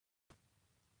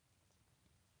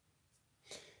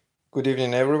Good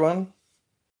evening, everyone.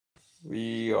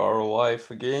 We are live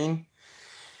again.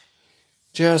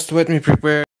 Just let me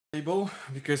prepare the table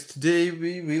because today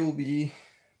we will be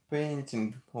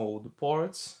painting all the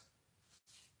parts.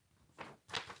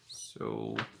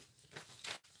 So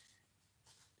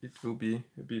it will be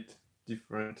a bit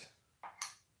different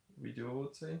video, I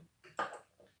would say.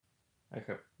 I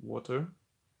have water,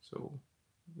 so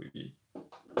we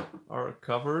are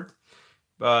covered.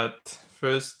 But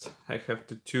first I have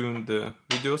to tune the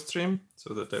video stream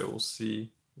so that I will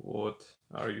see what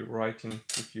are you writing,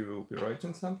 if you will be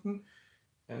writing something,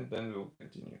 and then we'll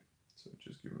continue. So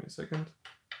just give me a second.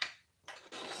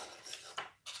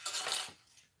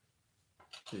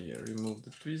 Okay, I remove the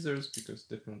tweezers because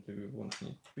definitely we won't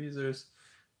need tweezers.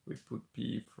 We put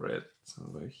P thread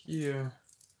somewhere here.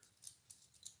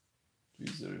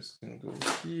 Tweezers can go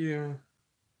here.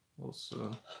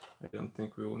 Also, I don't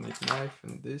think we will need knife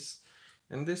and this,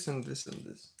 and this, and this, and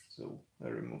this. So I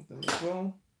remove them as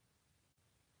well.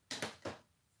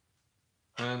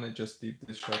 And I just leave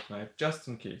this sharp knife just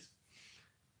in case.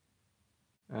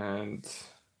 And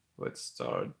let's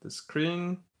start the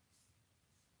screen.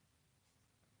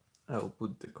 I'll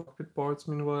put the cockpit parts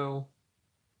meanwhile.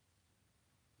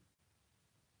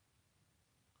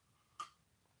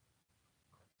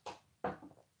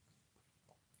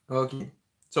 Okay,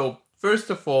 so first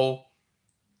of all,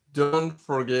 don't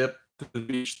forget to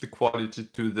switch the quality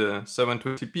to the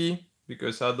 720p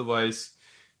because otherwise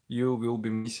you will be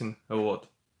missing a lot.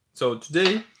 So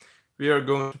today we are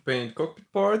going to paint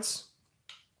cockpit parts.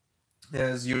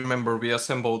 As you remember, we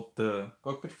assembled the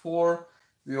cockpit floor.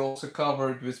 We also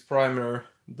covered with primer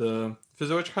the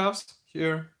fuselage halves.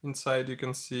 Here inside you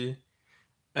can see.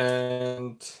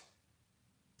 And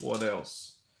what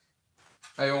else?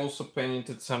 I also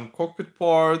painted some cockpit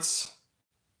parts.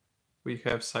 We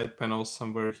have side panels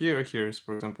somewhere here. Here's,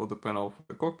 for example, the panel for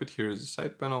the cockpit. Here's the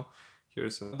side panel.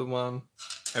 Here's another one.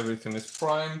 Everything is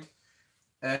primed.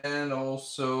 And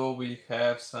also we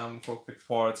have some cockpit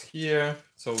parts here.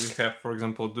 So we have, for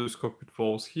example, those cockpit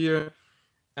walls here.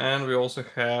 And we also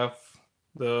have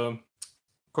the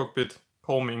cockpit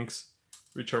combings,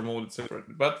 which are molded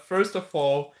separately. But first of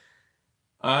all,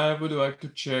 I would like to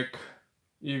check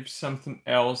if something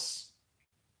else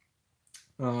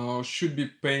should be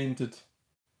painted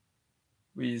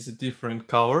with a different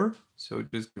color. So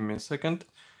just give me a second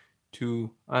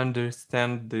to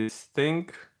understand this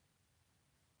thing.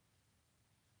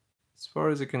 As far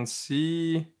as I can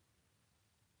see,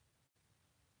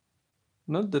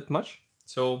 not that much.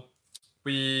 So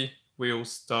we will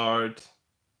start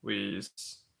with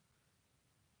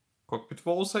cockpit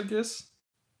walls, I guess,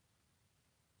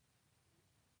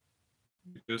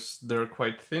 because they're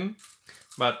quite thin.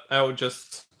 But I'll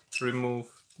just remove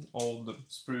all the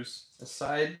spruce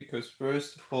aside because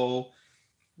first of all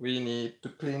we need to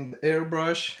clean the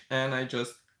airbrush, and I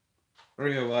just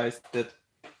realized that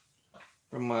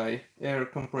my air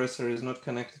compressor is not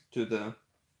connected to the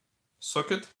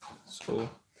socket, so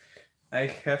I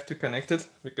have to connect it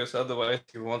because otherwise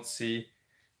you won't see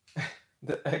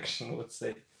the action, let's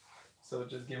say. So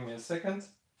just give me a second.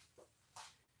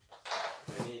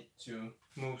 I need to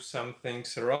move some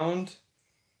things around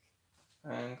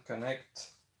and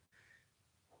connect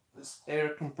this air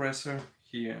compressor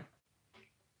here.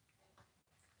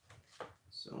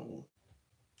 So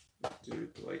do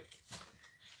it like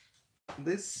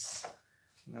this.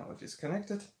 Now it is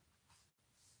connected.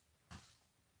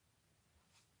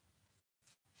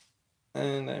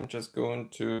 And I'm just going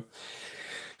to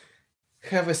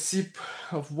have a sip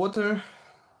of water.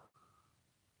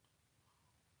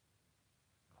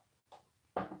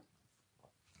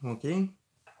 Okay.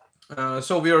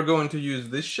 So we are going to use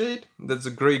this shade. That's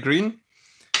a gray-green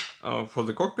for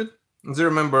the cockpit. As you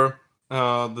remember,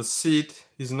 the seat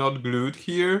is not glued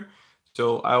here.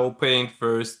 So I will paint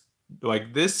first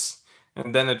like this.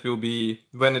 And then it will be,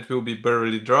 when it will be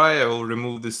barely dry, I will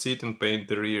remove the seat and paint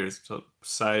the rear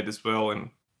side as well,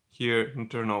 and here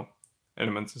internal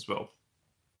elements as well.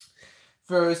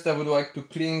 First, I would like to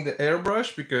clean the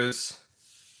airbrush because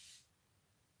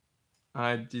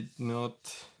I did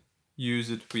not use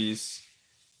it with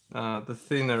the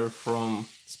thinner from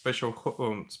Special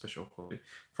Hobby,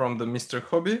 from the Mr.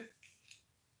 Hobby.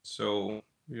 So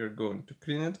we are going to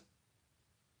clean it.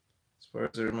 As far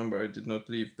as I remember, I did not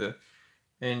leave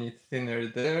any thinner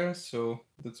there, so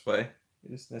that's why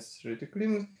it is necessary to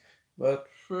clean it. But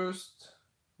first,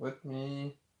 let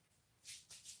me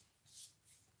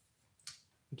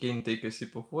again take a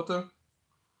sip of water.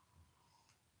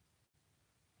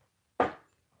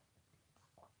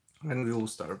 And we will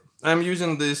start. I'm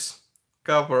using this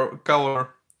color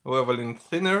leveling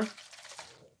thinner.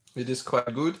 It is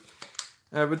quite good.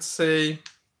 I would say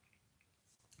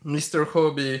Mr.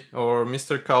 Hobby or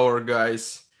Mr. Cower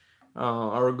guys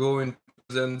are going to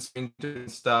present some interesting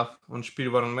stuff on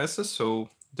Spielwarenmesse, so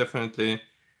definitely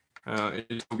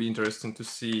it will be interesting to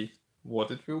see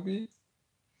what it will be.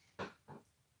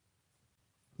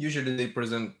 Usually they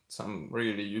present some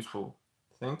really useful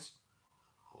things.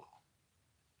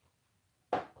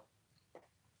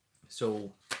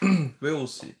 So we will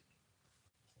see.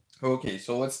 Okay,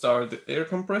 so let's start the air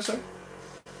compressor.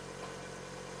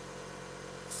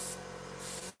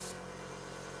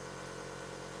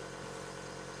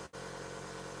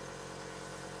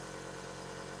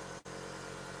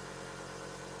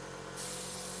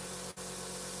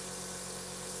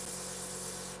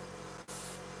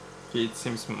 Okay, it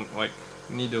seems like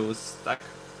needle is stuck.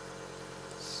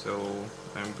 So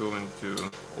I'm going to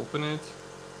open it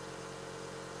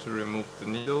to remove the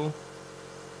needle.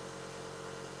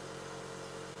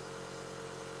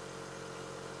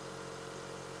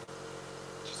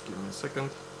 Just give me a second.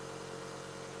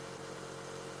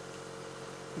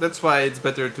 That's why it's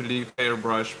better to leave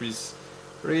airbrush with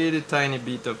really tiny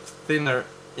bit of thinner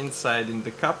inside in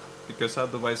the cup, because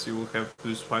otherwise you will have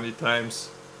those funny times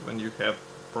when you have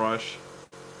brush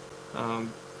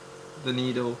the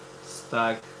needle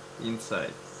stuck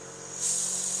inside.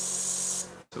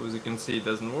 So as you can see, it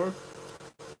doesn't work.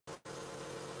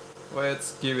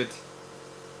 Let's give it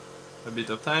a bit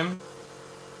of time,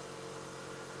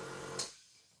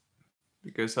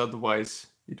 because otherwise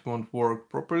it won't work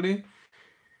properly.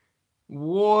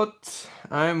 What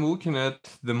I'm looking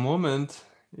at the moment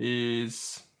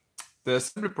is the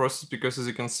assembly process, because as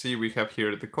you can see we have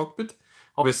here the cockpit.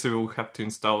 Obviously we'll have to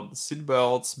install the seat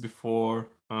belts before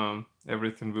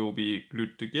everything will be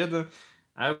glued together.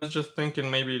 I was just thinking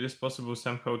maybe it is possible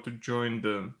somehow to join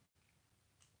the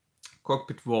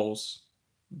cockpit walls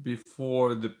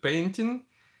before the painting,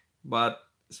 but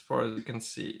as far as you can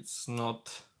see it's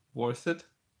not worth it.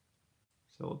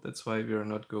 So that's why we are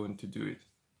not going to do it.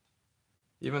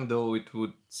 Even though it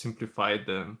would simplify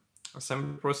the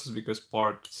assembly process because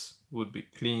parts would be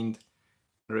cleaned,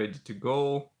 ready to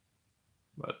go,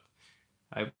 but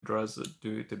I would rather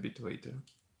do it a bit later.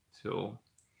 So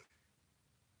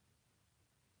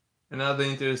another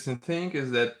interesting thing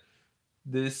is that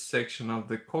this section of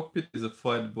the cockpit is a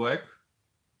flat black.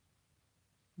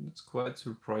 That's quite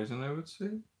surprising, I would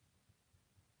say.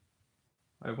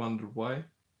 I wonder why.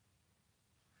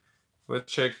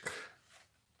 Let's check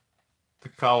the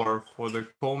color for the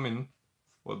combing,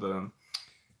 for the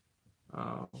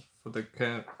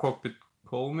cockpit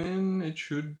combing. It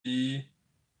should be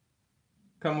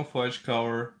camouflage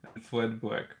color and flat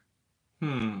black.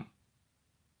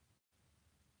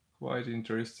 Quite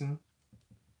interesting.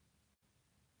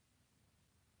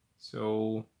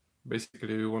 So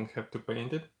basically we won't have to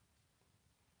paint it.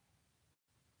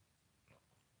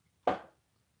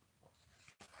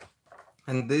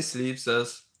 And this leaves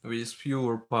us with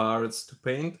fewer parts to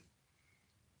paint.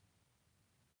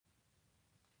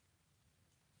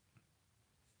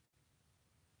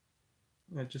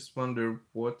 I just wonder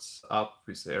what's up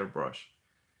with airbrush.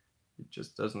 It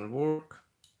just doesn't work.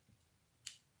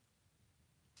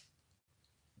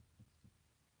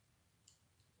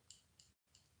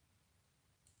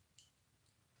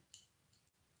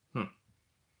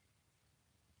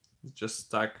 It's just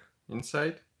stuck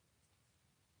inside.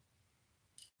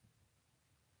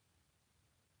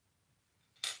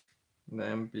 And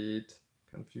I'm a bit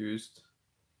confused.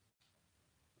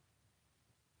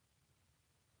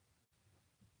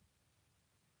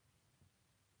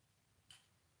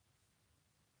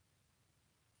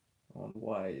 On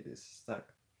why it is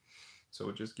stuck.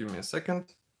 So just give me a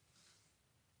second.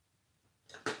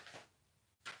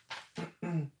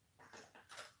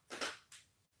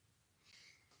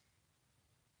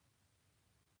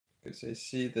 Because I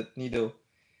see that needle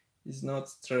is not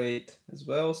straight as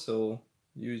well, so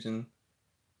using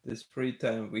this free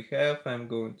time we have, I'm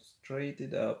going to straighten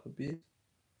it up a bit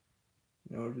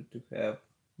in order to have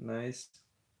nice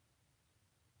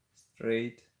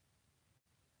straight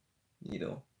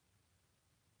needle.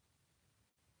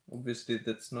 Obviously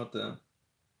that's not a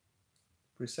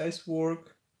precise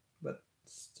work, but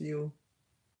still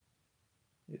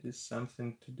it is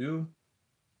something to do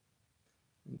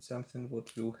and something what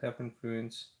will have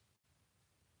influence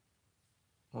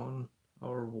on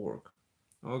our work.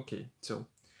 Okay, so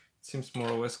it seems more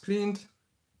or less cleaned,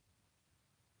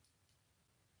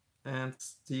 and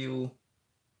still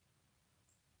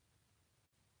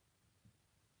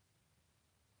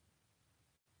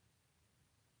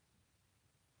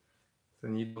the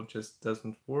needle just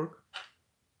doesn't work.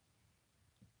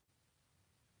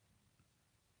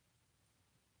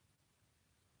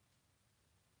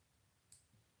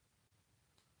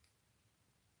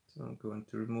 So I'm going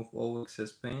to remove all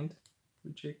excess paint,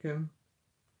 which I can.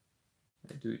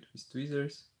 I do it with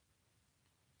tweezers.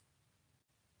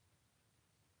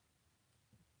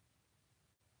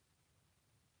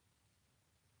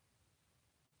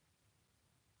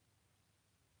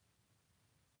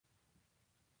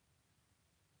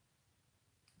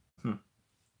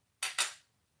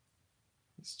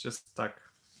 It's just stuck.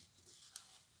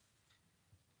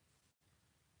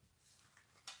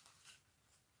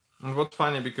 And what's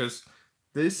funny, because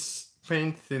this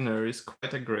paint thinner is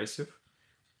quite aggressive,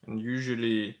 and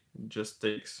usually it just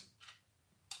takes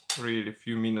really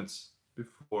few minutes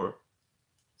before it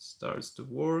starts to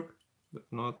work, but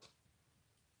not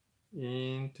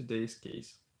in today's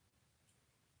case.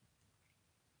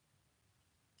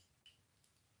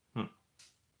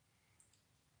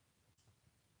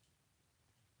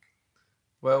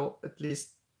 Well, at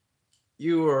least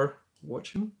you are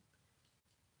watching,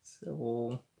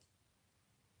 so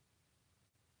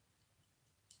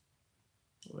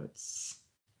let's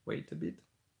wait a bit.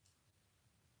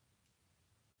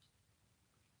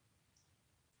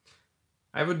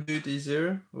 I would do it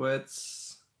easier.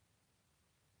 Let's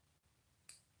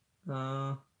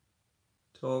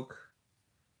talk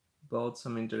about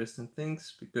some interesting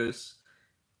things, because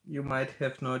you might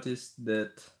have noticed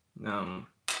that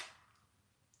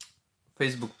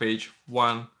Facebook page,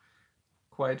 one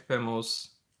quite famous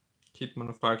kit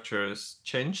manufacturers,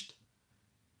 changed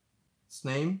its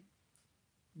name.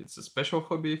 It's a special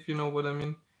hobby, if you know what I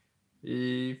mean.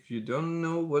 If you don't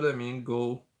know what I mean,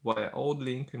 go via old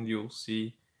link and you'll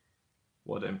see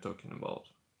what I'm talking about.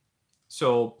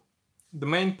 So the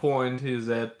main point is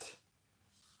that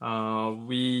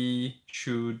we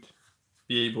should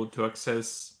be able to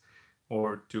access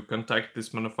or to contact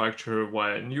this manufacturer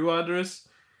via a new address.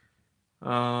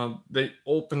 They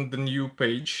opened the new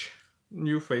page,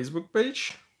 new Facebook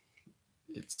page.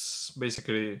 It's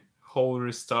basically whole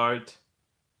restart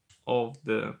of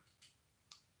the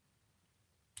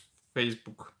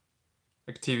Facebook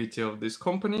activity of this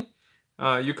company.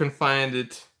 You can find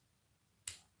it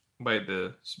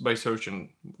by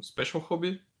searching special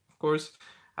hobby, of course.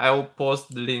 I will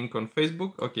post the link on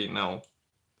Facebook. Okay, now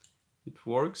it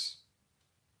works.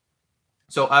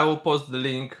 So I will post the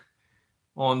link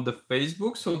on the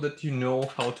Facebook so that you know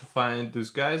how to find these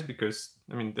guys, because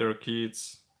I mean their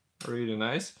kits are really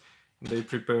nice. They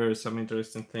prepare some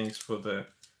interesting things for the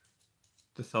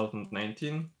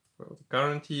 2019, for the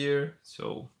current year,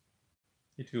 so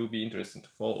it will be interesting to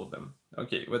follow them.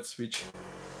 Okay, let's switch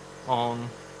on.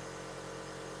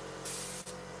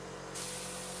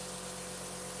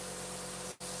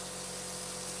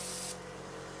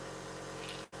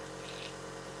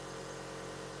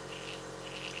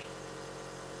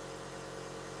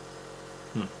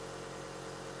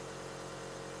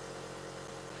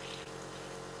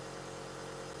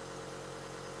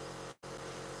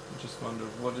 Just wonder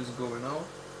what is going on,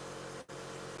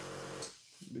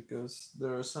 because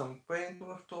there are some paint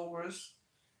leftovers,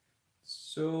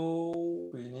 so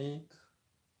we need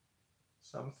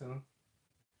something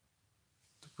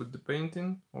to put the paint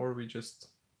in, or we just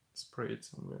spray it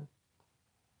somewhere.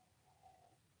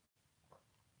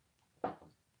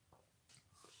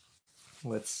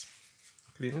 Let's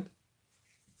clean it.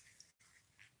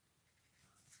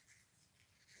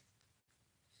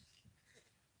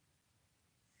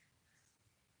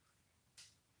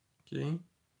 Okay,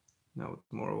 now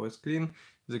it's more or less clean.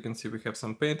 As you can see, we have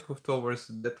some paint leftovers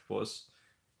that was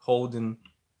holding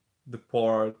the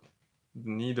part, the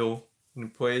needle in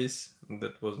place, and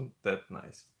that wasn't that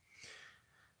nice.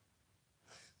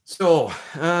 So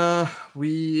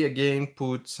we again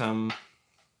put some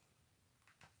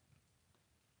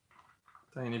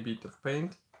tiny bit of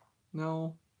paint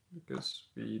now, because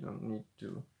we don't need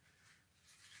to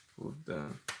put the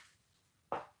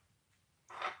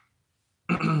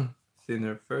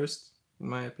thinner first, in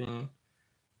my opinion.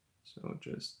 So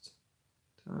just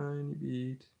tiny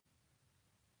bit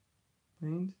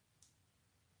paint.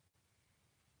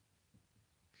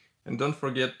 And don't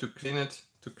forget to clean it,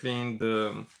 to clean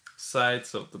the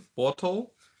sides of the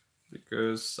bottle,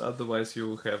 because otherwise you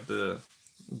will have the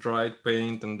dried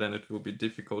paint and then it will be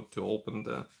difficult to open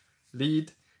the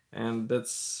lid. And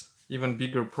that's even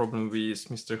bigger problem with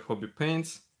Mr. Hobby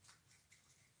paints.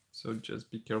 So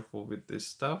just be careful with this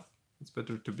stuff. It's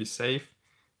better to be safe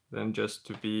than just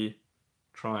to be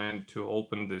trying to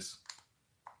open this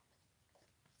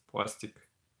plastic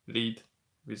lid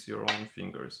with your own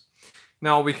fingers.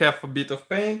 Now we have a bit of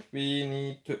paint. We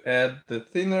need to add the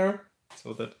thinner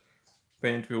so that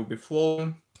paint will be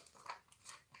flowing.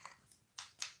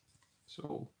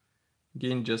 So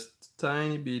again, just a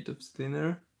tiny bit of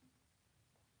thinner.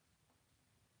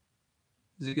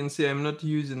 As you can see, I'm not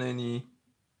using any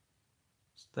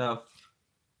stuff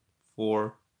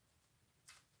for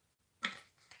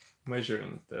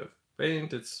measuring the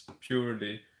paint. It's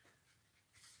purely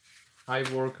eye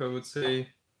work, I would say.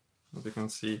 As you can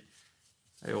see,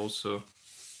 I also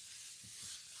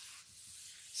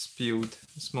spilled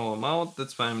a small amount.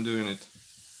 That's why I'm doing it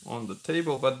on the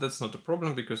table, but that's not a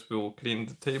problem because we will clean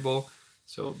the table.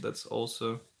 So that's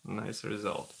also a nice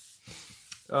result.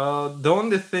 The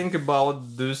only thing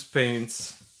about those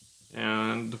paints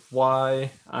and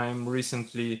why I'm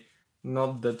recently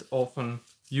not that often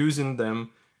using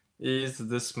them is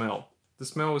the smell. The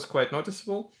smell is quite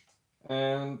noticeable,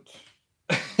 and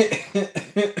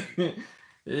it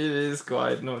is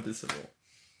quite noticeable.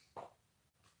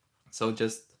 So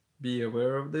just be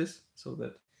aware of this so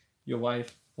that your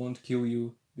wife won't kill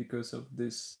you because of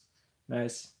this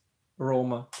nice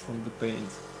aroma from the paint.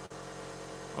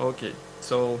 Okay,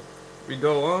 so we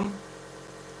go on.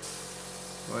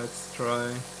 Let's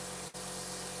try.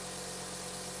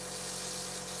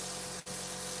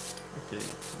 Okay,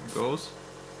 it goes.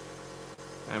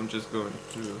 I'm just going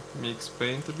to mix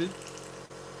paint a bit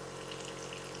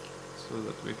so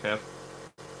that we have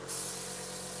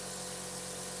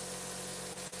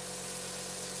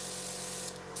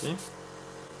okay.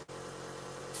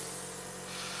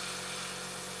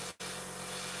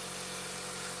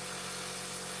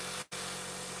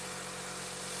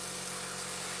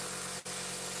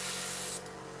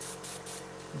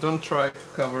 Don't try to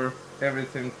cover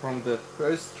everything from the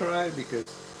first try because,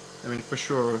 I mean, for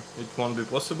sure it won't be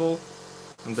possible,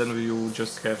 and then we will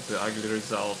just have the ugly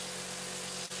result,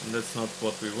 and that's not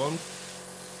what we want.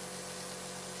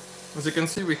 As you can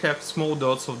see, we have small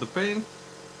dots of the paint.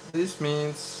 This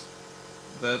means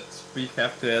that we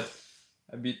have to add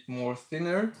a bit more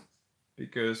thinner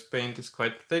because paint is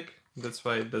quite thick. That's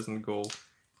why it doesn't go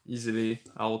easily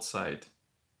outside.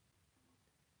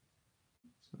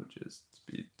 So just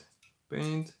a bit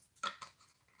paint.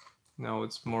 Now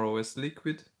it's more or less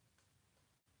liquid.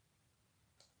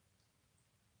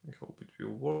 I hope it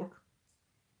will work.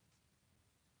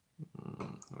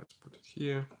 Let's put it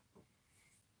here.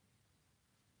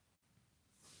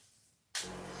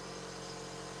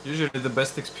 Usually the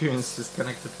best experience is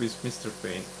connected with Mr.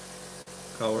 Paint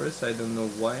colors. I don't know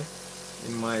why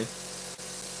in my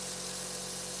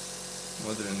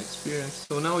modern experience.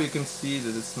 So now you can see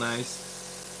that it's nice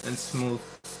and smooth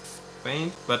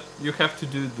paint, but you have to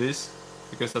do this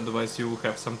because otherwise you will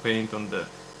have some paint on the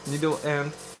needle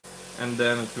end and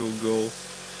then it will go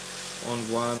on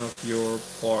one of your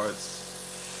parts.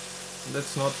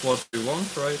 That's not what we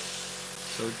want, right?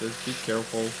 So just be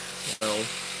careful while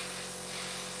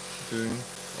doing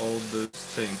all those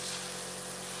things.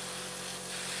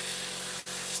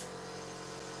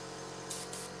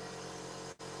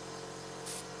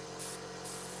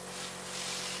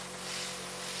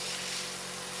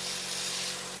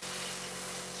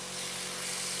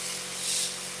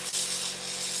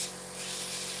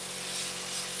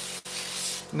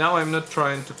 Now I'm not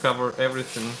trying to cover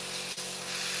everything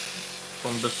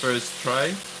from the first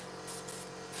try.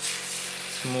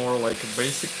 It's more like a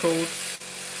basic coat,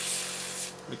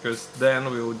 because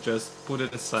then we will just put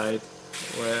it aside,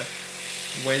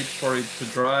 wait for it to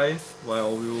dry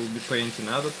while we will be painting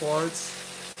other parts.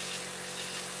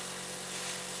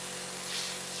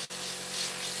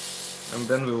 And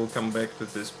then we will come back to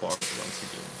this part once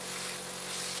again.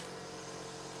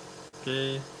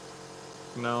 Okay,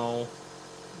 now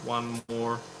one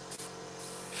more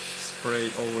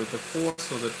spray over the floor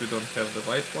so that we don't have the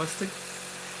white plastic.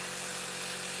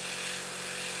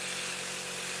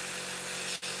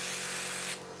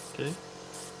 Okay.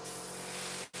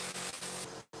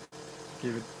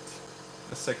 Give it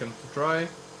a second to dry. You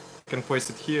can place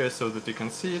it here so that you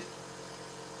can see it.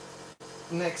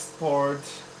 Next part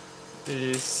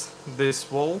is this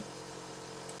wall.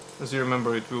 As you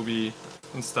remember, it will be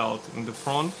installed in the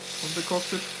front of the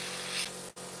cockpit.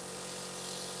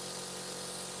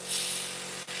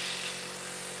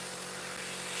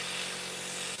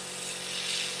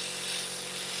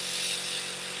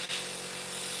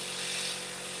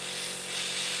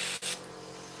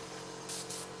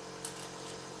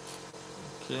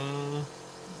 Okay,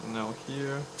 now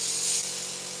here.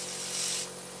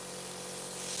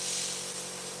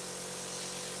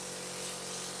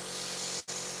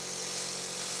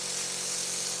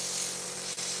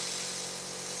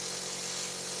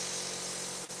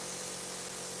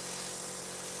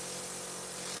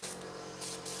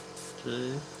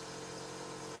 Okay,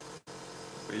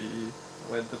 we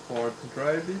let the part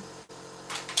dry a bit.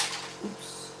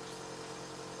 Oops,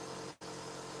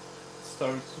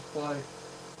 starts to fly.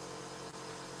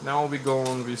 Now we go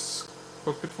on with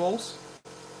cockpit walls.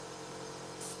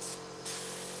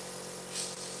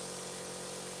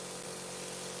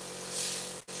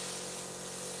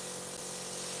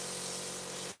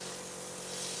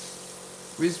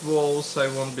 With walls I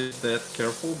won't be that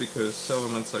careful because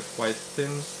elements are quite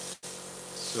thin,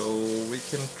 so we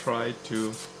can try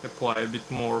to apply a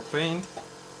bit more paint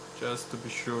just to be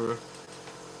sure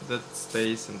that it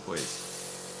stays in place.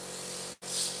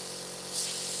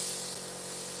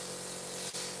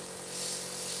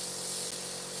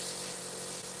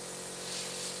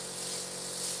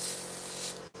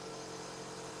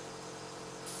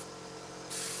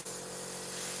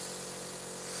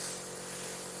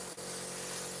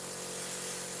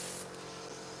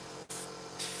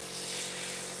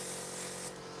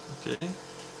 Okay,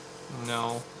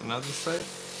 now another side.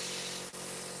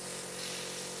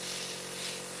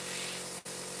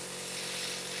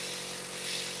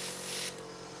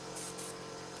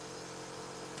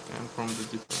 And from the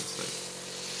different side.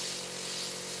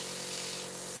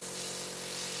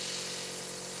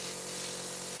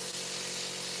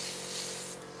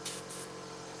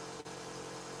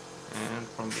 And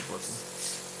from the bottom.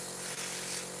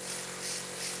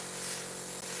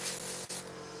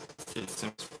 Okay, it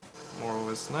seems more or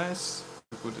less nice.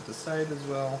 We put it aside as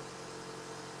well.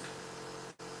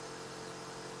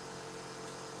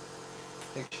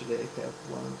 Actually, I have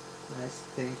one nice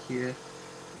thing here.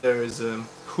 There is a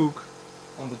hook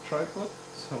on the tripod,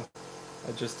 so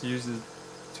I just use it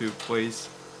to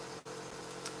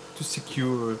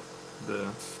secure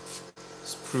the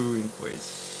sprue in place.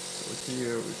 So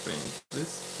here we paint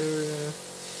this area,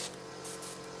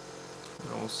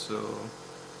 and also,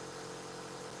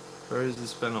 where is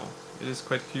this panel? It is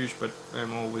quite huge, but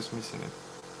I'm always missing it.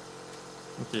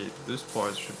 Okay, this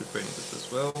part should be painted as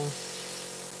well.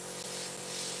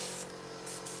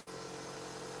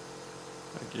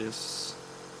 I guess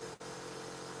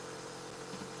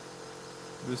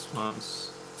these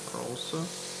ones are also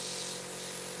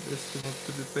destined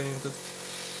to be painted.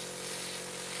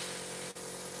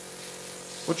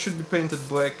 What should be painted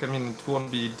black? I mean, it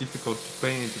won't be difficult to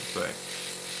paint it black.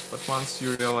 But once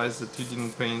you realize that you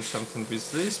didn't paint something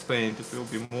with this paint, it will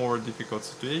be more difficult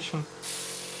situation.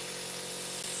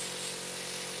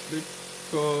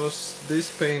 Because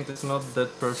this paint is not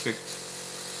that perfect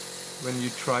when you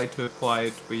try to apply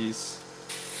it with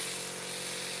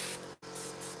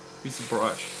a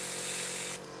brush.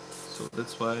 So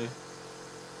that's why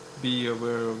be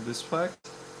aware of this fact.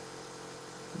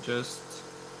 Just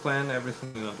plan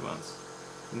everything in advance,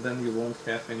 and then you won't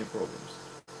have any problems.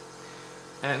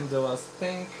 And the last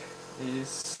thing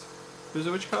is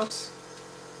fuselage halves.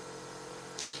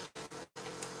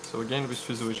 So again, with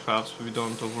fuselage halves we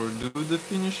don't overdo the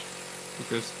finish,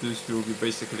 because this will be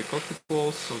basically cockpit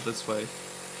walls, so that's why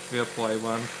we apply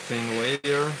one thin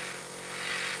layer.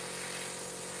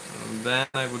 And then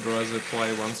I would rather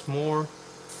apply once more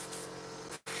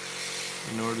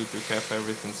in order to have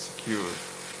everything secured.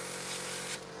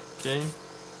 Okay,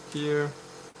 here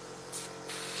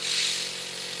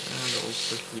and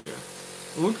also here.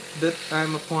 Look that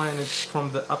I'm applying it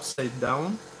from the upside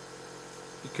down,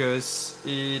 because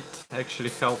it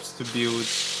actually helps to build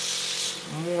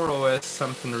more or less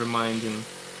something reminding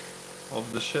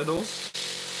of the shadows.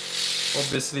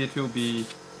 Obviously it will be,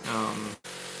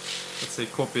 let's say,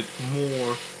 copied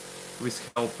more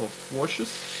with help of washes,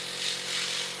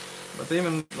 but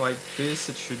even like this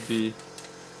it should be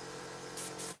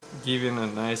giving a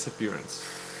nice appearance.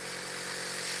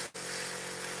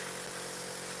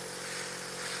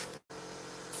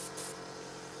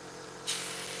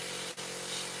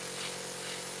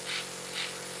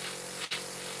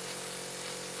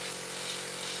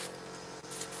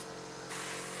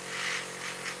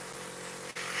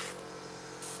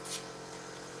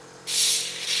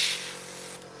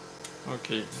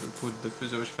 Okay, we put the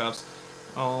fuselage halves.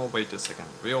 Oh, wait a second.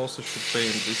 We also should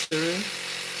paint this area,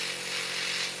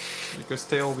 because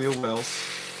tail wheel wells,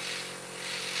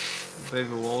 they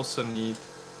will also need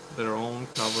their own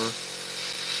cover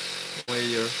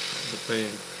layer of the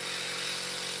paint.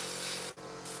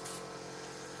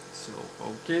 So,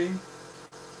 okay.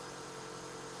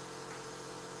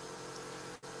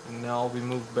 And now we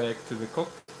move back to the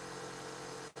cockpit.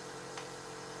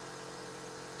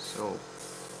 So,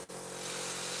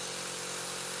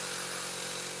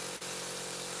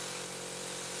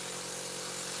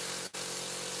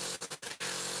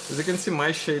 as you can see,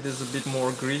 my shade is a bit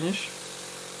more greenish,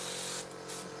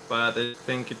 but I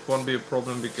think it won't be a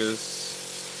problem because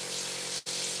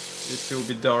it will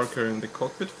be darker in the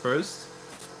cockpit first,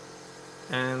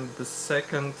 and the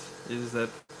second is that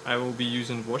I will be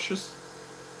using washes,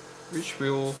 which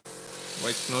will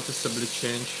like noticeably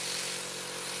change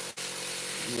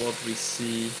what we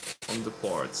see on the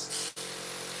parts.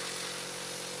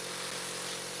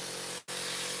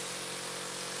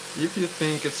 If you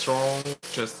think it's wrong,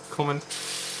 just comment.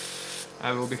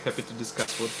 I will be happy to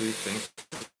discuss what do you think.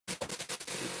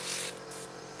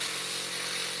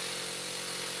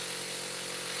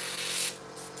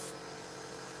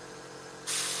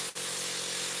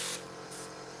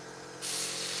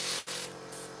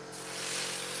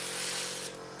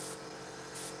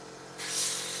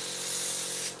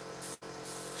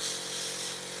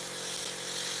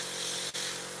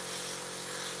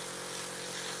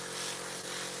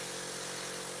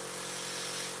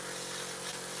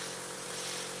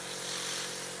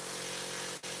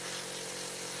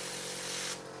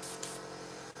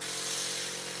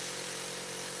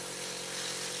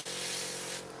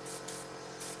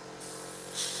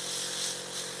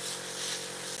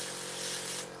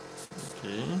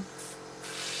 Okay.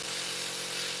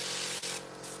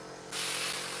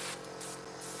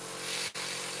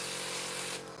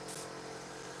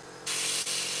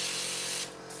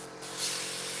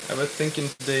 I was thinking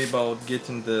today about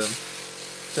getting the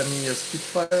Tamiya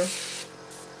Spitfire,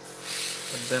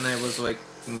 but then I was like,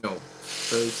 no,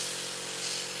 first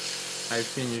I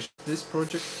finish this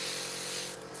project,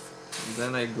 and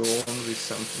then I go on with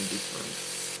something different.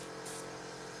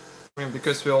 I mean,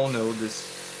 because we all know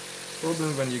this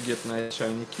problem when you get nice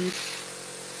shiny kit,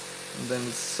 and then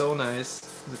it's so nice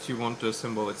that you want to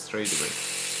assemble it straight away,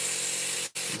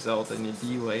 without any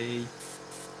delay,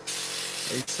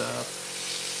 ASAP.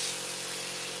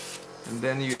 And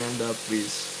then you end up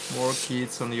with more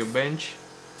kits on your bench,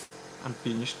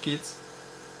 unfinished kits,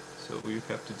 so you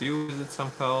have to deal with it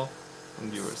somehow,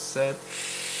 and you're sad,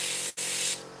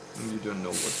 and you don't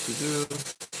know what to do,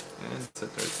 and etc,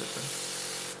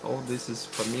 etc. All this is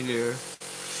familiar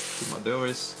to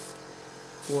modders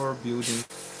who are building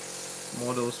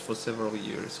models for several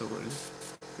years already.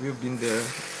 We've been there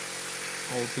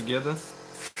all together,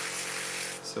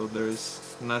 so there is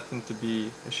nothing to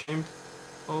be ashamed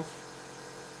of.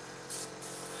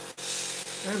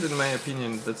 And in my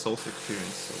opinion, that's also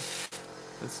experience, so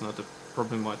that's not a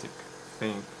problematic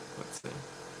thing, let's say.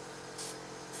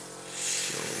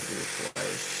 So we apply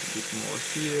a bit more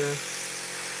here.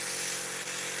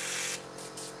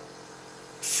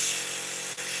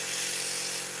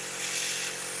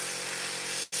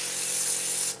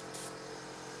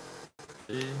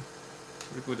 Okay,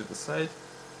 we put it aside.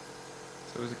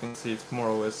 So as you can see, it's more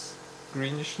or less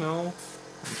greenish now.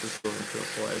 I'm just going to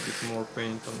apply a bit more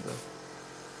paint on the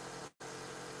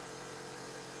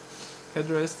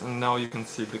headrest, and now you can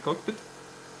see the cockpit.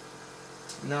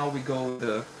 Now we go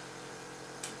the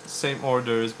same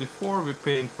order as before. We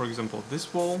paint, for example,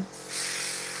 this wall,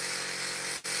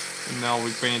 and now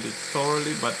we paint it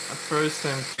thoroughly, but at first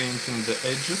I'm painting the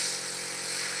edges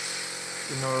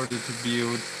in order to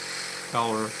build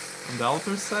color on the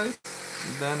outer side,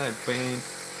 and then I paint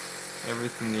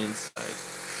everything inside.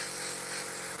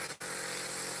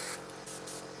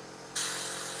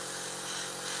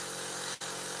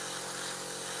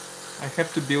 I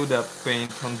have to build up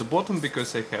paint on the bottom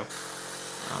because I have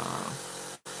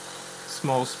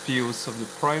small spills of the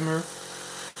primer,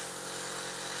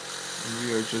 and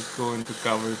we are just going to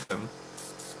cover them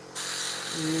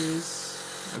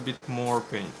with a bit more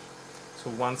paint. So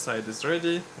one side is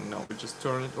ready, and now we just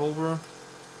turn it over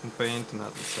and paint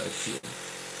another side here.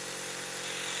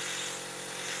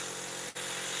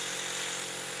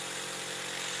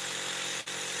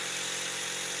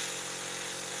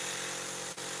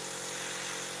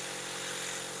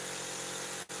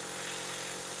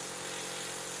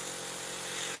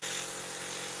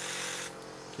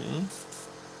 Okay,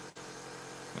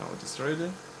 now it is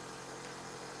ready,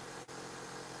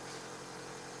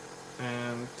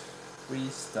 and we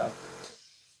stop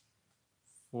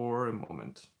for a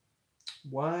moment.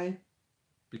 Why?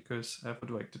 Because I would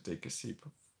like to take a sip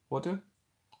of water.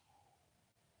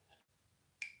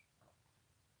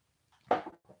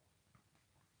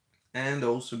 And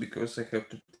also because I have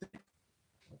to take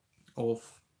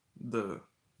off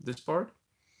this part,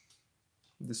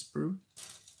 this sprue,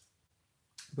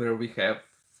 where we have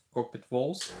cockpit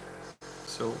walls.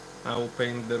 So I will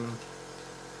paint them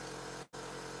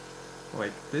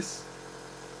like this.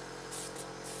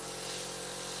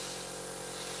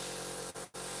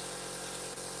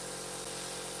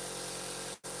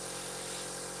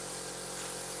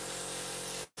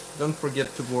 Don't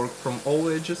forget to work from all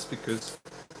edges, because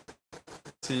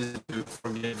it's easy to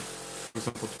forget, for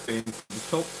example, to paint the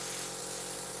top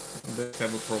and then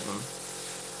have a problem.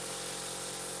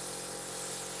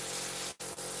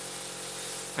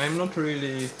 I'm not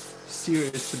really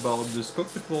serious about these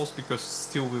cockpit walls because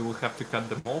still we will have to cut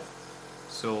them off.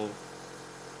 so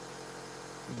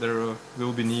there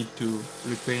will be need to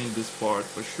repaint this part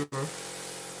for sure,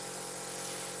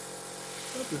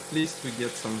 but at least we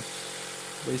get some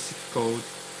basic code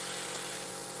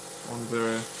on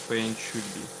where paint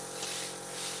should be.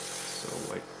 So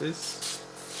like this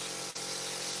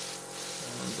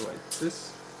and like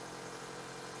this.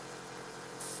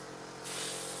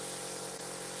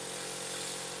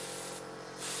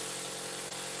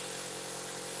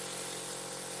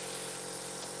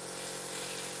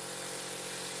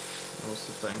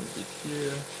 Also tiny bit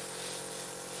here.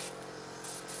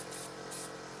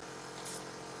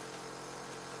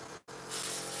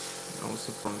 And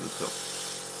also from the top.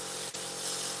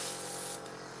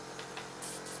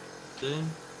 Okay.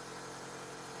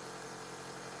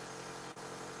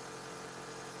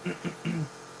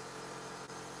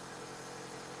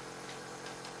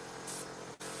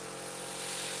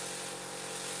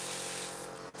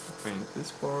 Paint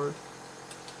this part,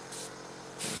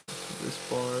 this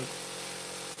part,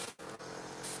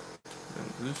 and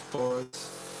this part,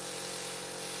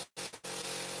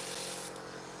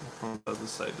 and from the other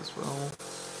side as well.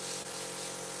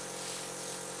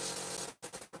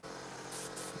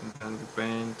 And then we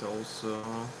paint also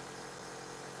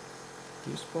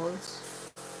these parts.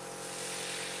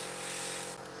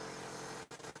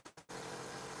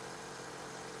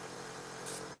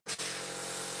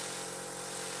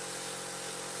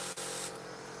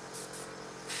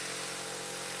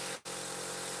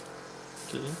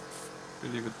 Okay, we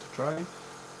leave it to dry.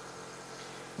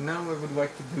 Now I would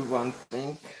like to do one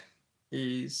thing,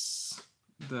 is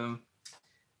the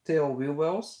tail wheel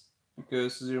wells,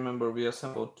 because you remember we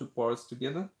assembled two parts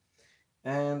together,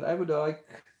 and I would like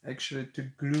actually to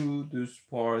glue those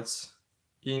parts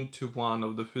into one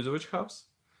of the fuselage halves,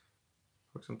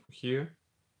 for example here.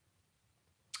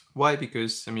 Why?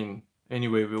 Because I mean,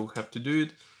 anyway we'll have to do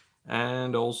it,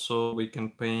 and also we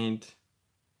can paint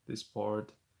this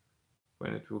part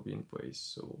when it will be in place.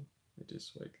 So it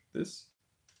is like this,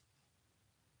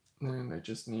 and I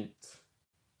just need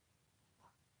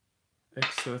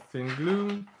extra thin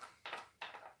glue.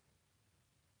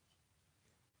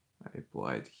 I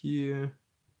apply it here,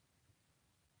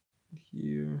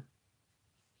 here,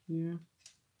 here.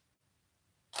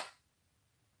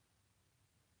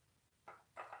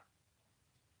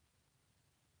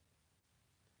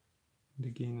 And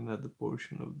again another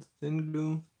portion of the thin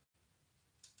glue.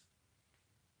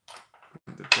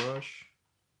 Bring the brush.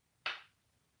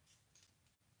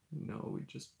 Now we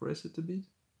just press it a bit.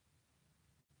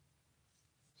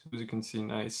 So as you can see,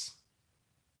 nice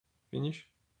finish.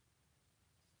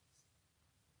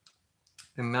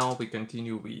 And now we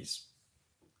continue with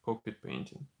cockpit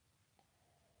painting.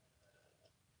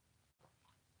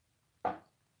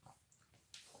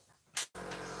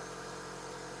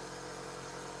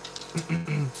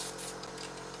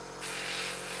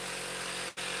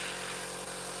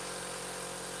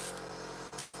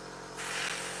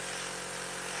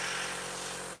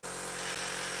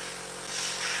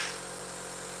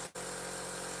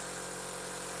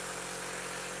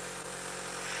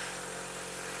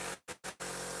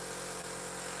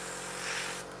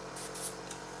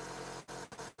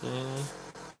 Okay.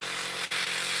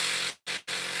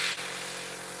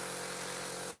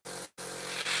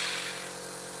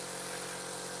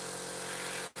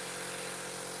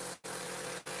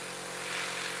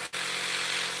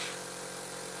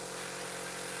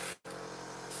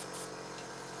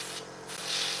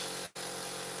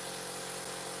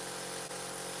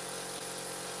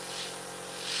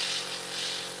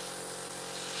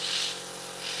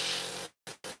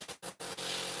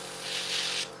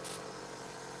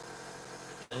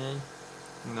 Okay.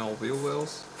 Now wheel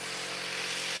wells.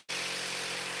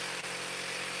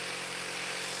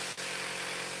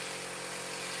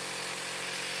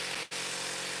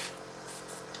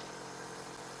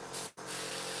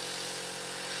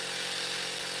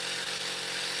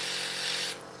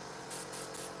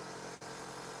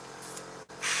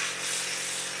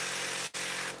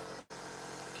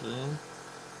 Okay.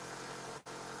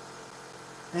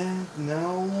 And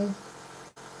now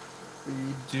we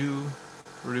do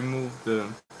remove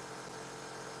the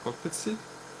cockpit seat.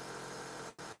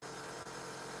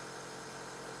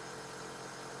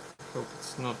 Hope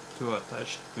it's not too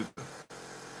attached to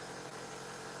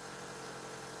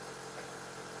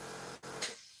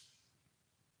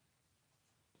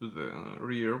the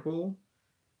rear wall.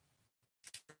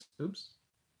 Oops.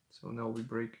 So now we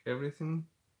break everything.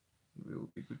 We'll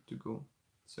be good to go.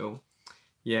 So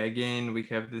yeah, again we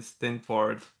have this thin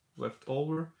part left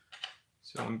over.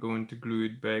 So I'm going to glue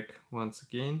it back once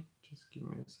again. Just give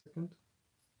me a second.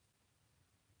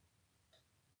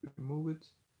 Remove it.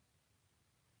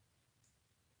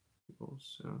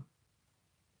 Also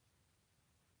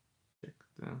check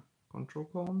the control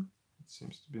column. It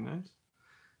seems to be nice.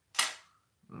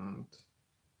 And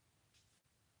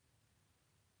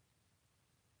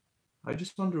I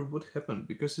just wonder what happened,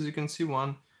 because as you can see,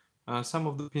 some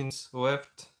of the pins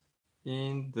left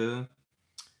in the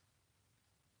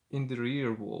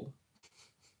rear wall.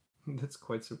 That's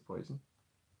quite surprising.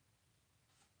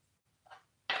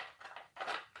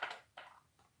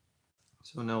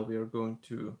 So now we are going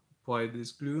to apply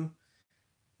this glue,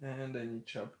 and I need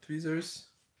sharp tweezers.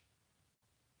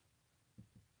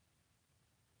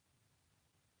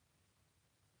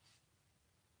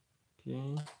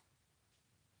 Okay.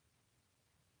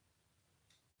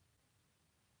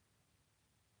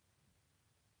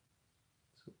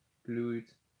 So glue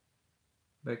it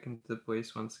back into the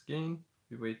place once again.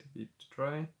 We wait a bit to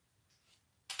dry.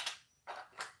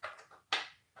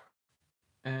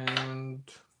 And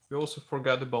we also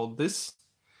forgot about this,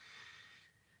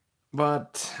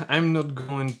 but I'm not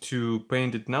going to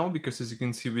paint it now because, as you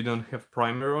can see, we don't have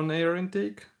primer on air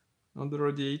intake on the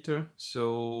radiator,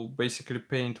 so basically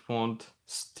paint won't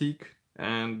stick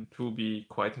and it will be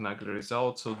quite an ugly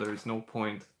result, so there is no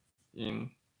point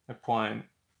in applying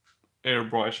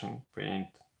airbrushing paint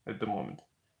at the moment.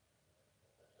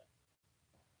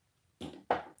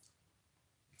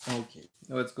 Okay,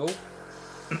 let's go.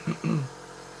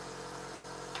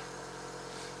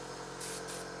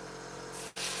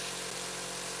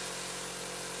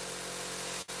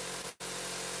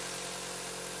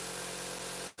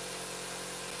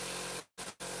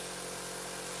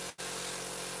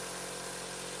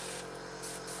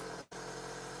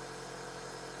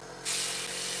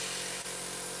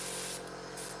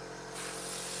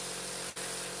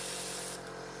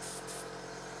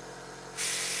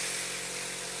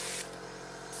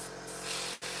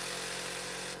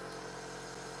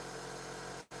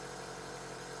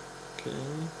 Okay,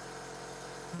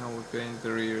 now we're going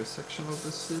the rear section of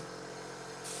the seat.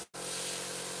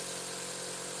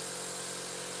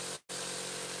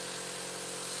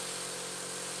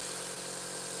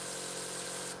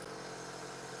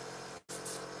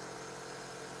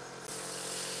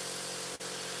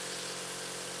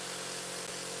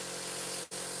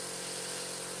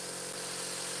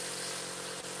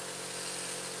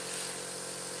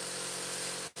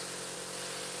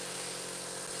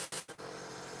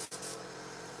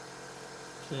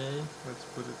 Okay, let's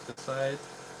put it aside.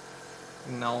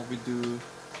 And now we do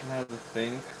another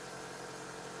thing.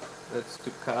 That's to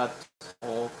cut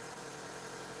off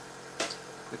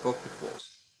the cockpit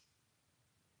walls.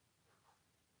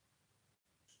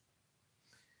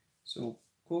 So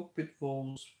cockpit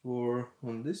walls were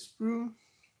on this sprue.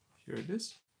 Here it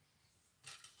is.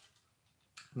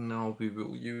 Now we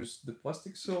will use the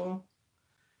plastic saw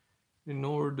in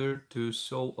order to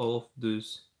saw off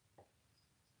these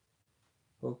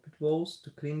cockpit walls, to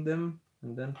clean them,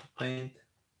 and then to paint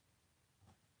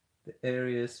the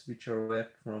areas which are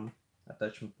left from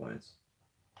attachment points.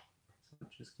 So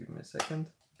just give me a second.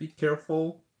 Be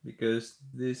careful, because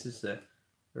this is a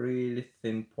really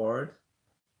thin part,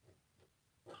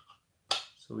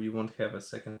 so you won't have a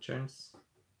second chance,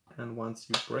 and once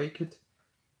you break it,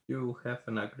 you will have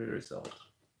an ugly result.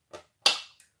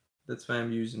 That's why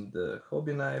I'm using the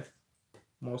hobby knife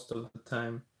most of the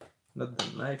time, not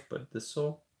the knife but the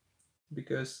saw,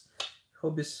 because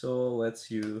hobby saw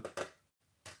lets you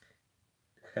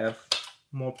have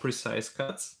more precise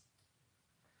cuts,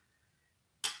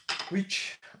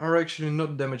 which are actually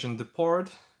not damaging the part,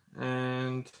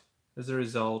 and as a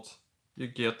result you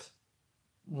get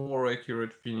more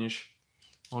accurate finish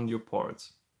on your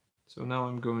parts. So now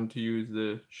I'm going to use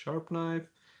the sharp knife,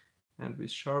 and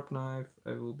with sharp knife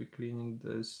I will be cleaning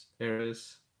these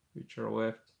areas which are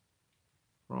left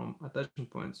from attachment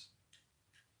points.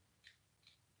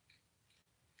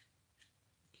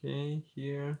 Okay,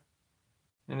 here.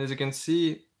 And as you can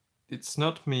see, it's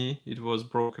not me, it was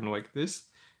broken like this.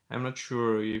 I'm not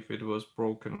sure if it was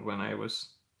broken when I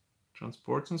was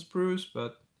transporting sprues,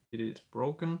 but it is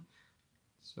broken.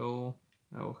 So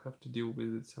I will have to deal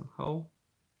with it somehow.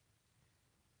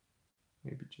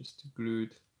 Maybe just to glue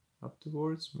it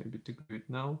afterwards, maybe to glue it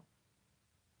now.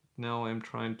 Now I'm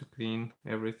trying to clean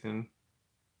everything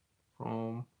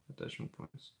from attachment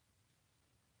points.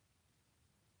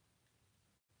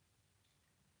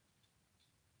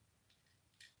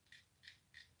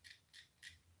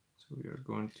 So we are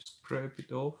going to scrape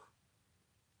it off,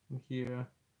 and here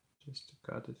just to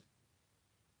cut it.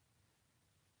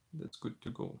 That's good to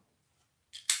go.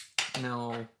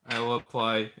 Now I will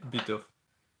apply a bit of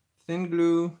thin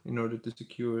glue in order to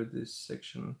secure this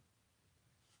section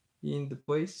in the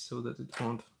place so that it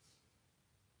won't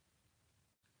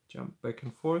jump back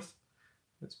and forth.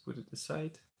 Let's put it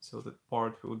aside so that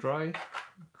part will dry.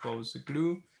 Close the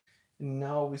glue. And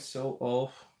now we sew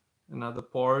off another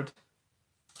part,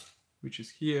 which is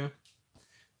here.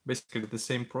 Basically the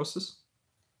same process.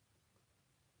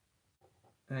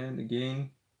 And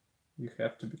again, you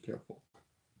have to be careful.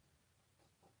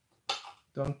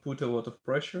 Don't put a lot of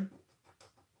pressure.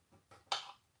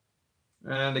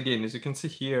 And again, as you can see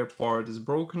here, part is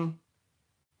broken.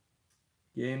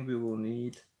 Again, we will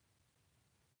need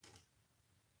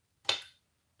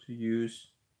to use,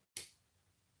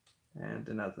 and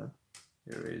another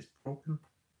area is broken.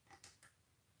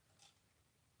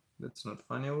 That's not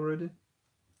funny already.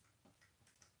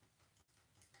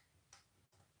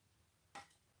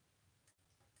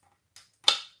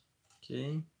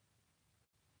 Okay.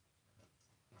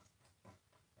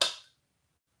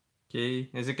 Okay,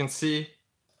 as you can see,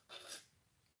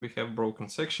 we have broken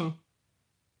section.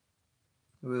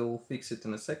 We'll fix it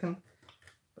in a second,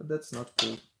 but that's not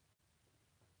cool.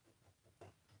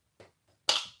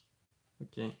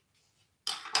 Okay.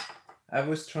 I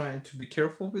was trying to be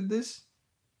careful with this,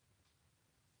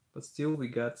 but still we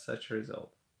got such a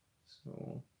result.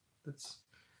 So that's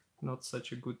not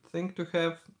such a good thing to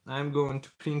have. I'm going to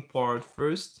clean part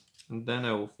first, and then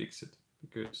I will fix it,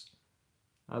 because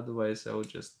otherwise I will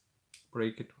just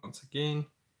break it once again,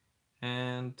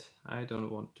 and I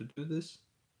don't want to do this.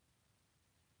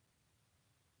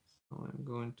 So I'm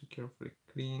going to carefully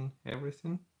clean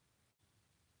everything.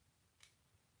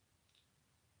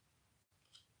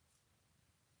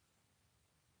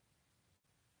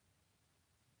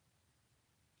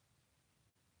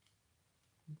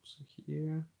 Also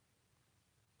here,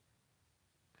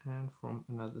 and from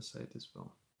another side as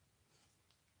well.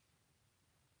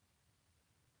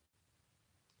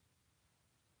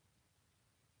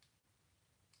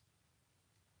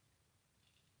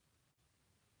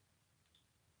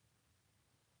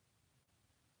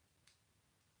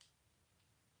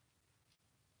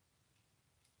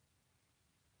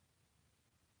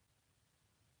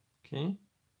 Okay,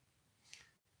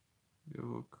 they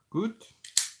look good.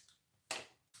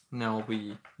 Now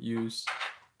we use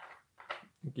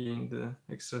again the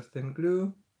extra thin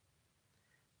glue.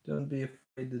 Don't be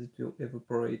afraid that it will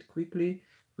evaporate quickly.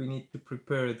 We need to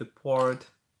prepare the part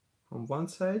from one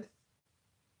side,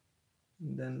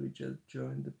 and then we just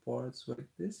join the parts like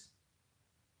this.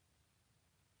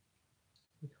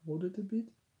 We hold it a bit,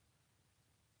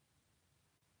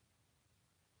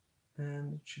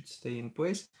 and it should stay in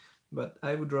place, but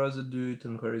I would rather do it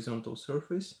on horizontal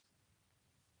surface.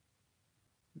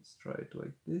 Let's try it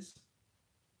like this.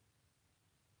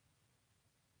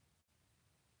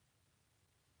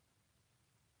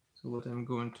 So what I'm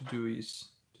going to do is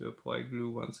to apply glue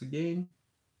once again.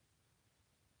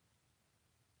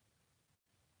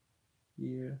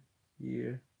 Here,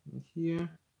 here, and here.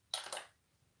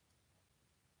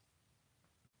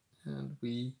 And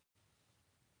we...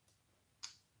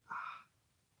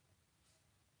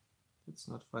 That's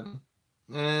not funny.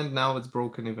 And now it's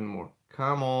broken even more.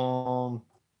 Come on.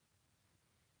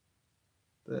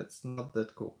 That's not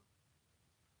that cool.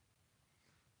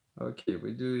 Okay,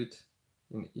 we do it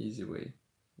in an easy way.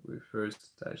 We first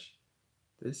attach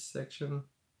this section,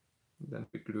 then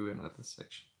we glue another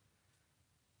section.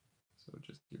 So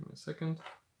just give me a second.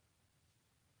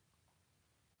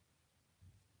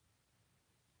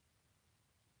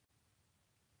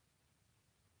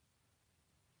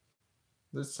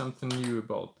 There's something new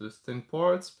about the thin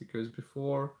parts, because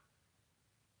before,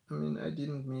 I mean, I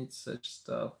didn't meet such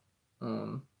stuff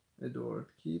on Eduard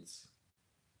kits,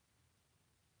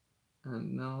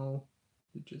 and now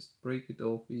you just break it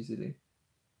off easily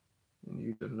and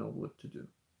you don't know what to do.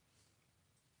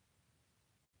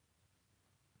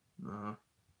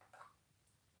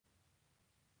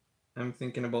 I'm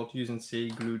thinking about using CA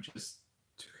glue just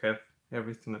to have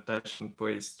everything attached in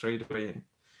place straight away and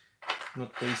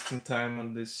not wasting time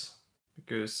on this,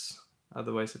 because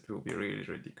otherwise it will be really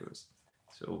ridiculous.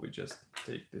 So we just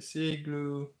take the CA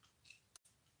glue,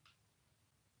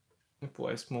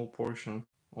 apply a small portion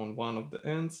on one of the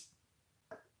ends.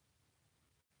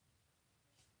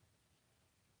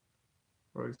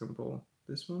 For example,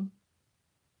 this one,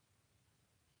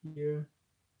 here,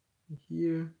 and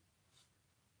here,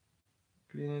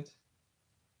 clean it.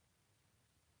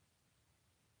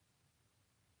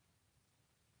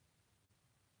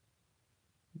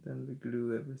 Then we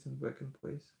glue everything back in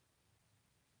place.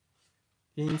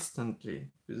 Instantly,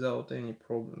 without any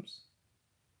problems.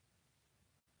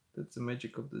 That's the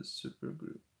magic of the super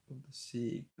glue, of the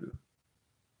CA glue.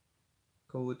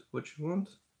 Call it what you want,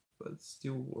 but it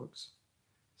still works.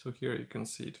 So here you can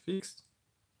see it fixed.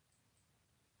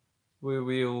 We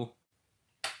will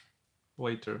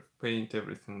later paint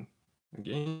everything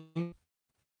again,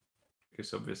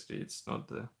 because obviously it's not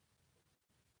the,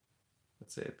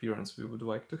 let's say, appearance we would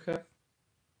like to have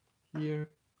here.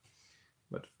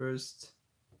 But first,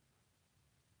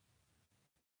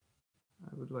 I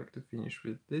would like to finish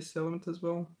with this element as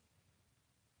well.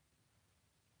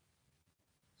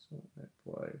 So I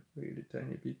apply a really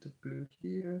tiny bit of blue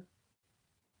here.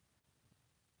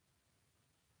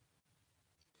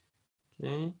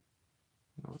 Okay,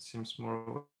 now it seems more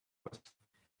or less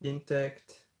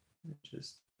intact. I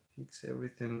just fix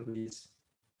everything with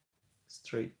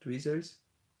straight tweezers.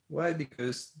 Why?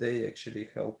 Because they actually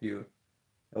help you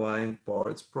align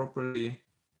parts properly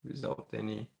without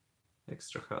any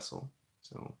extra hassle.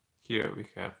 So here we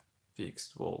have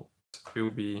fixed wall. It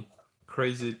will be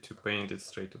crazy to paint it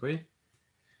straight away.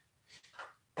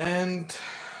 And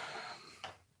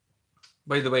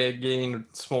by the way, again,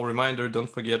 small reminder, don't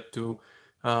forget to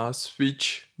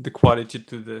switch the quality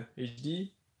to the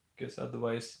HD, because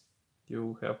otherwise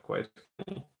you have quite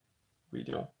a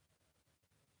video.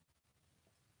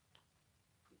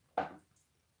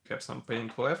 Have some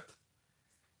paint left.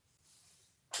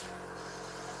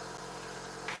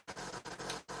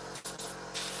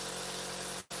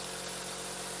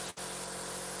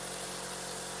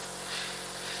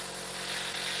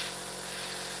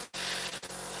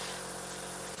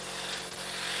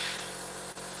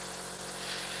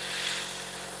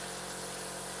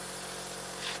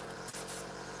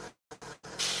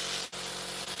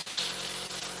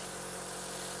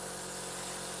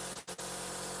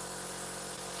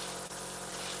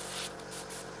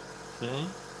 Okay.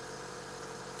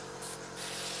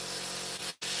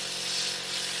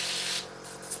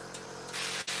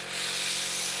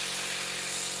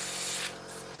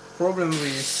 Problem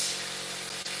is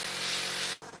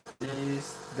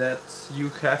that you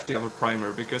have to have a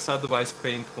primer, because otherwise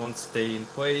paint won't stay in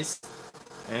place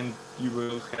and you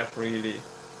will have really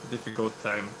difficult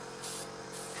time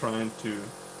trying to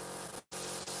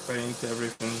paint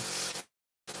everything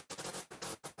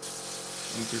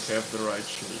and to have the right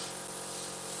shape.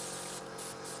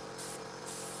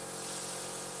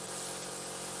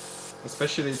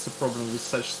 Especially it's a problem with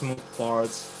such smooth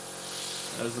parts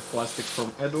as the plastic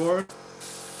from Eduard.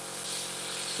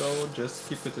 So just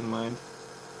keep it in mind.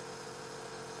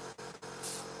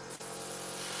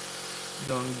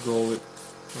 Don't go with,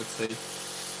 let's say,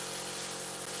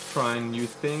 trying new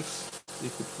things,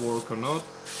 if it work or not.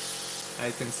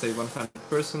 I can say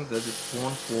 100% that it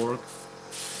won't work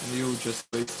and you'll just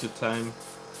waste your time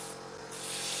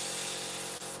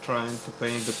trying to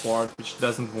paint the part which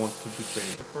doesn't want to be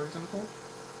painted, for example.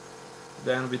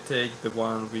 Then we take the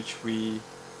one which we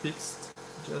fixed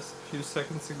just a few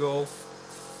seconds ago.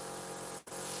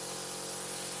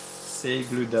 Say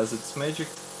glue does its magic,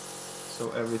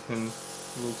 so everything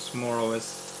looks more or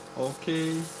less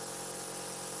okay.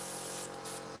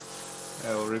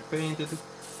 I'll repaint it.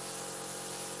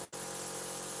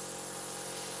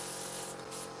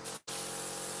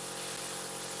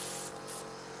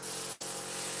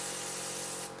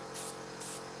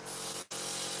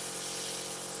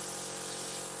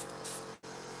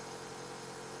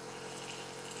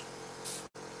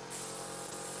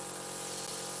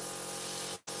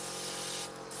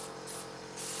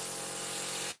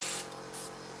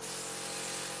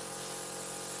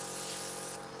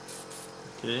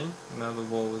 Okay, another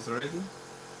wall is ready.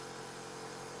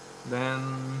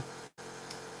 Then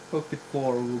cockpit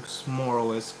floor looks more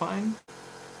or less fine.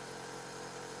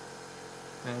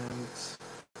 And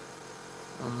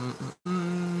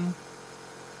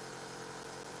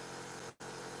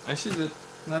I see that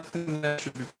nothing that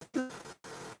should be perfect.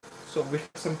 So we have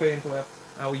some paint left.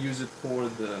 I'll use it for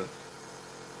the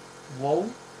wall,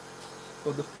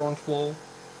 for the front wall.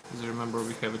 As you remember,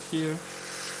 we have it here.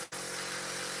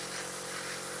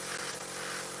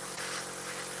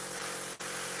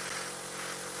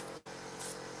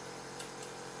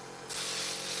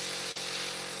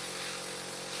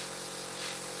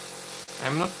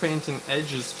 I'm not painting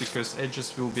edges because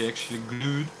edges will be actually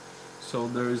glued, so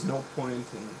there is no point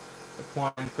in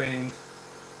applying paint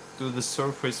to the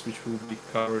surface which will be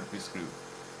covered with glue.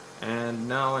 And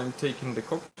now I'm taking the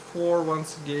cockpit floor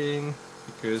once again,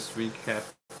 because we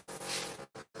have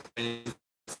paint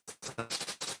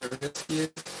here.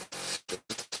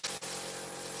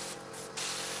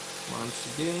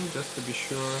 Once again, just to be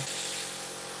sure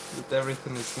that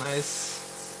everything is nice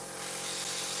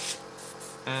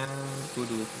and good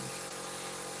looking.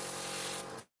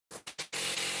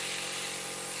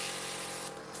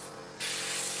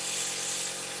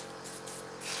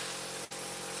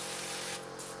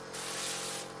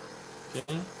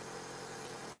 Okay,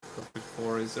 cockpit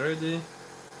 4 is ready.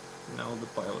 Now the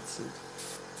pilot seat.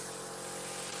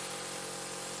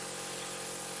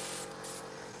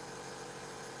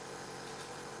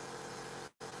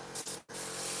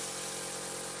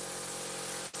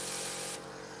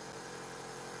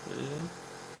 Okay.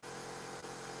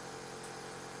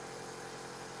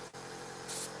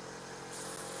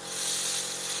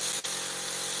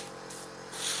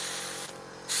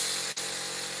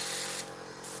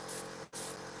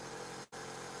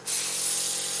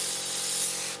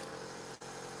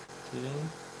 Okay.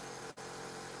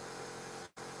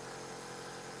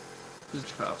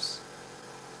 Each halves.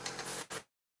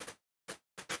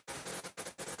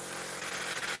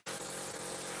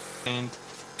 And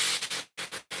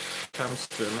comes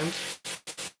to an end.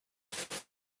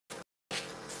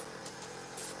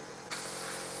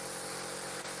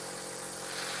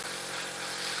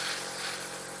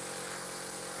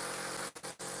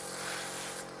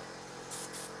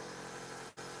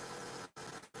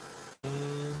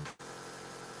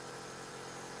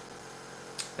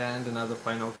 And another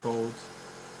final coat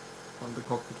on the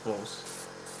cockpit walls.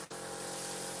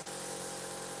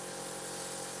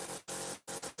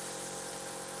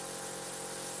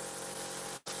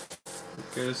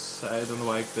 Because I don't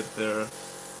like that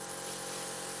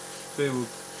they look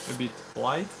a bit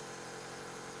light,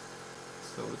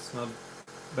 so it's not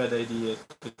a bad idea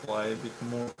to apply a bit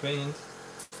more paint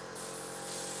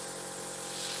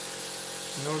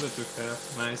in order to have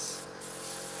nice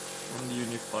and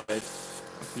unified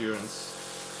appearance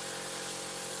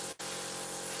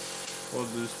for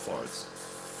those parts.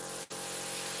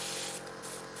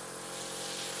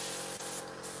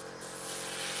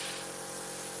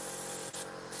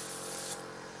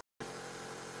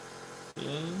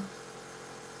 Okay.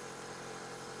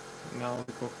 Now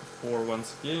the cockpit 4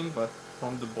 once again, but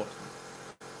from the bottom.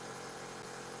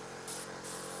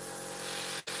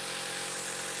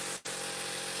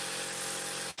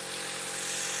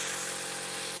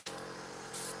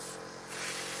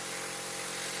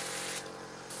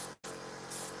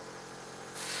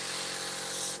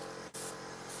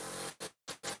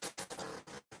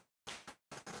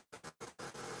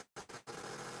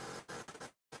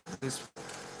 This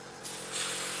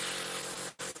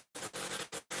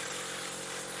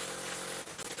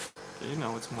okay,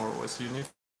 now it's more or less unique.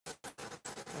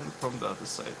 And from the other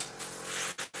side.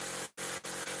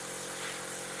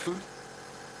 Good.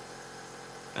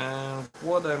 And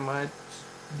what I might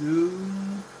do...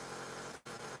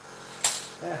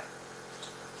 Yeah.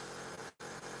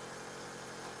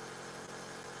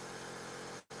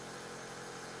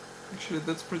 Actually,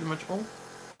 that's pretty much all.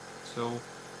 So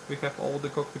we have all the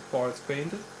cockpit parts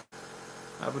painted.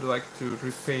 I would like to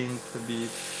repaint a bit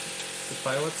the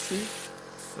pilot seat,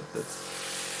 but that's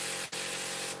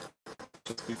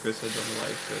just because I don't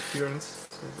like the appearance,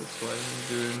 so that's why I'm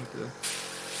doing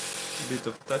a bit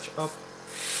of touch up.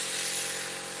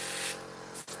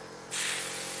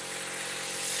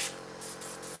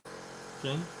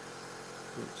 Okay,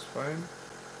 looks fine.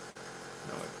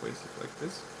 Now I place it like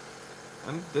this.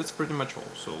 And that's pretty much all.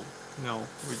 So now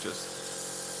we just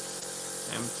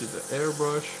empty the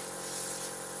airbrush.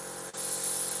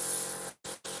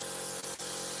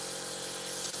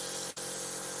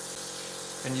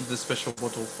 I need the special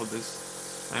bottle for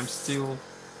this. I'm still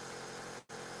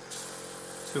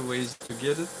too lazy to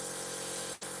get it.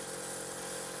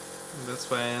 And that's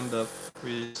why I end up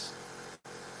with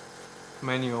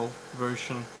manual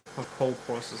version of whole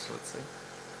process, let's say.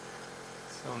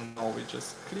 So now we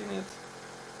just clean it.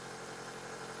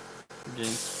 Again,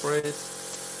 spray it.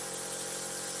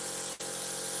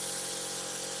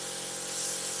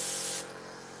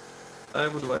 I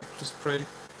would like to spray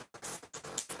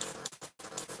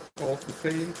all of the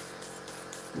paint,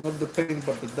 not the paint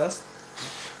but the dust,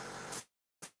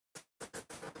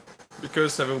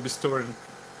 because I will be storing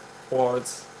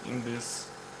parts in this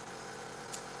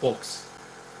box.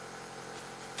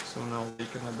 So now we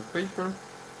can add the paper,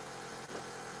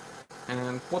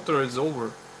 and water is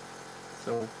over,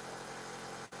 so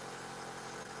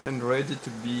and ready to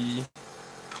be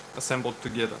assembled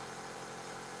together.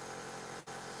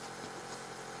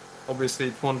 Obviously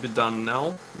it won't be done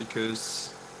now,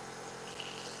 because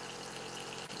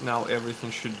now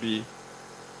everything should be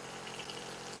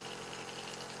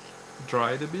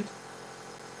dried a bit.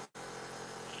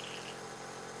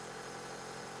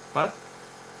 But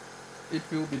it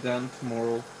will be done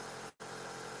tomorrow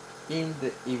in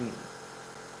the evening.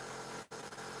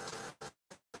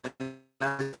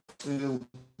 And it will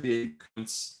be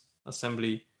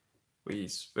assembly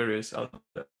with various other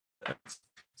apps.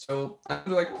 So I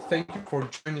would like to thank you for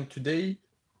joining today.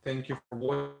 Thank you for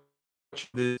watching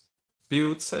this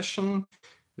build session.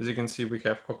 As you can see, we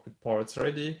have cockpit parts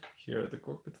ready. Here are the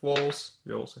cockpit walls.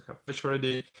 We also have fish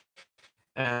ready.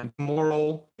 And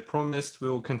tomorrow, I promised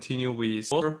we'll continue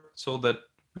with water so that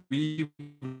we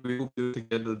will do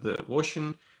together the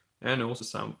washing and also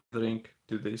some drink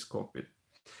to this cockpit.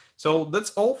 So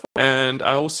that's all, and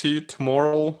I'll see you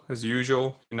tomorrow as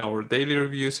usual in our daily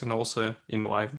reviews and also in live.